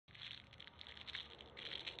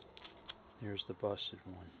There's the busted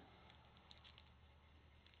one.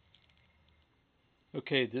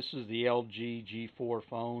 Okay, this is the LG G4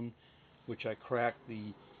 phone, which I cracked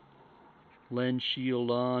the lens shield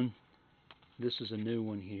on. This is a new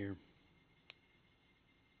one here.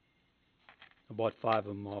 I bought 5 of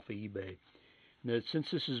them off of eBay. Now, since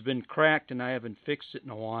this has been cracked and I haven't fixed it in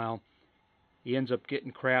a while, he ends up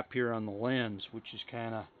getting crap here on the lens, which is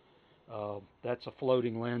kind of, that's a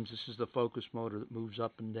floating lens. This is the focus motor that moves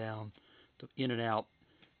up and down, in and out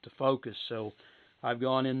to focus. So I've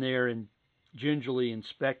gone in there and gingerly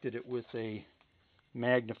inspected it with a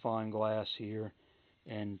magnifying glass here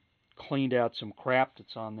and cleaned out some crap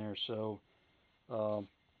that's on there. So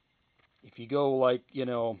if you go like,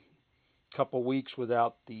 a couple weeks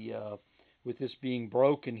without the with this being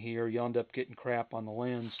broken here, you end up getting crap on the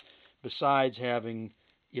lens, besides having,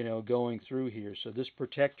 going through here. So this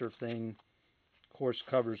protector thing, of course,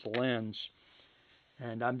 covers the lens.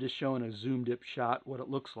 And I'm just showing a zoomed up shot what it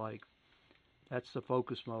looks like. That's the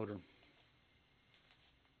focus motor.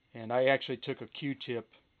 And I actually took a Q-tip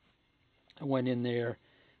and went in there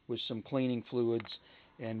with some cleaning fluids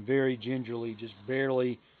and very gingerly, just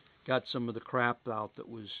barely got some of the crap out that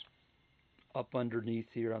was up underneath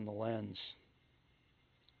here on the lens.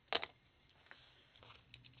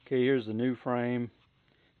 Okay, here's the new frame.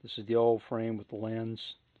 This is the old frame with the lens.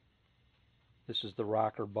 This is the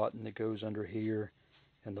rocker button that goes under here,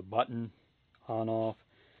 and the button on off.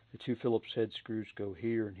 The 2 Phillips head screws go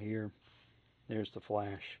here and here. There's the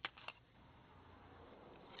flash.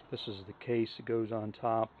 This is the case that goes on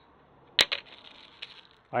top.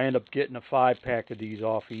 I end up getting a 5-pack of these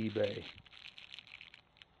off eBay.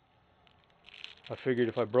 I figured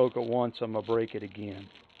if I broke it once, I'm going to break it again.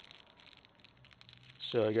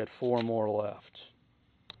 So I got 4 more left.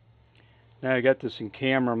 Now I got this in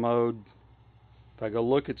camera mode. If I go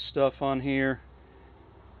look at stuff on here,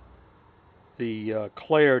 the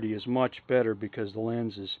clarity is much better because the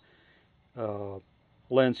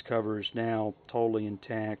lens cover is now totally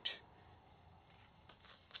intact.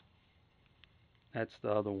 That's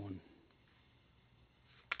the other one.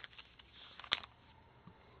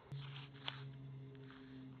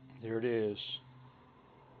 There it is.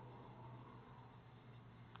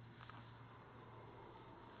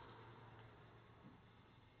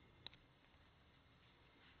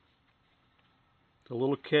 The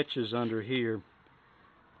little catches under here,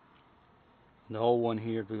 the whole one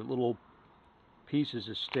here, the little pieces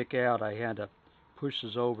that stick out, I had to push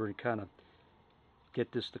this over and kind of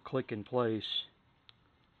get this to click in place.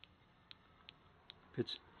 If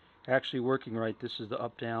it's actually working right, this is the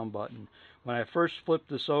up-down button. When I first flipped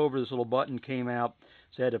this over, this little button came out,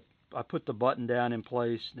 so I put the button down in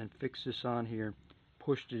place and then fixed this on here,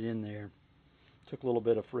 pushed it in there. Took a little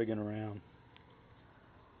bit of frigging around.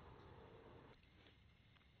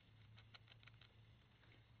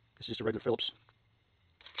 This is just a regular Phillips.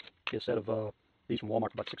 Get a set of these from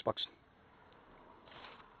Walmart for about $6.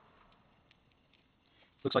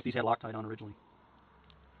 Looks like these had Loctite on originally.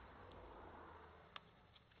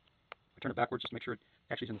 I turn it backwards just to make sure it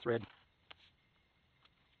actually is in the thread.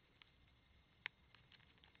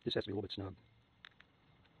 This has to be a little bit snug.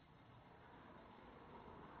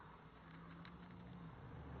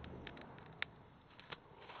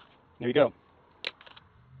 There you go.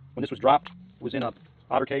 When this was dropped, it was in a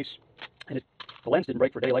otter case, and the lens didn't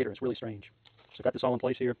break for a day later. It's really strange. So I got this all in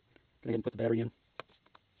place here. Gonna go ahead and put the battery in.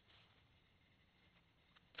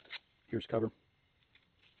 Here's the cover. In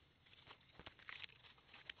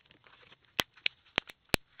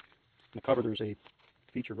the cover, there's a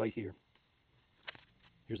feature right here.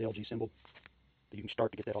 Here's the LG symbol that you can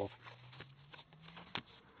start to get that off.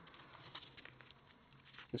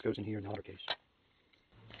 This goes in here in the otter case.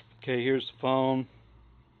 Okay, here's the phone.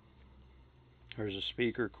 There's a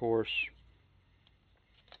speaker, of course.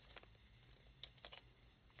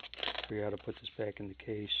 Figure out how to put this back in the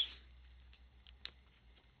case.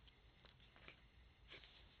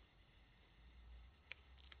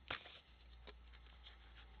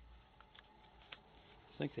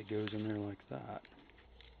 I think that goes in there like that.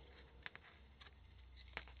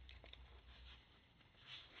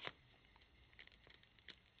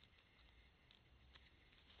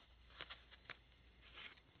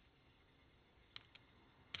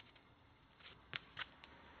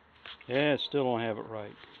 Yeah, still don't have it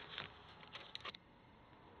right.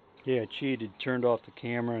 Yeah, I cheated, turned off the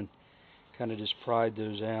camera and kind of just pried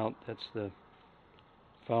those out. That's the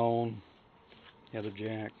phone, the other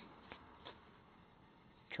jack.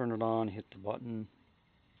 Turn it on, hit the button.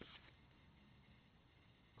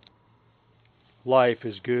 Life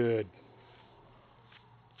is good.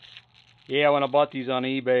 Yeah, when I bought these on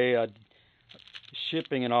eBay, I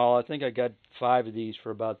shipping and all, I think I got 5 of these for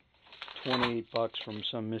about 28 bucks from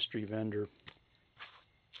some mystery vendor.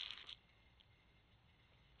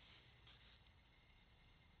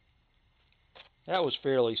 That was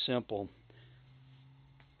fairly simple.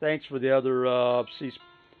 Thanks for the other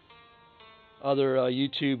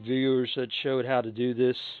YouTube viewers that showed how to do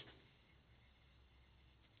this.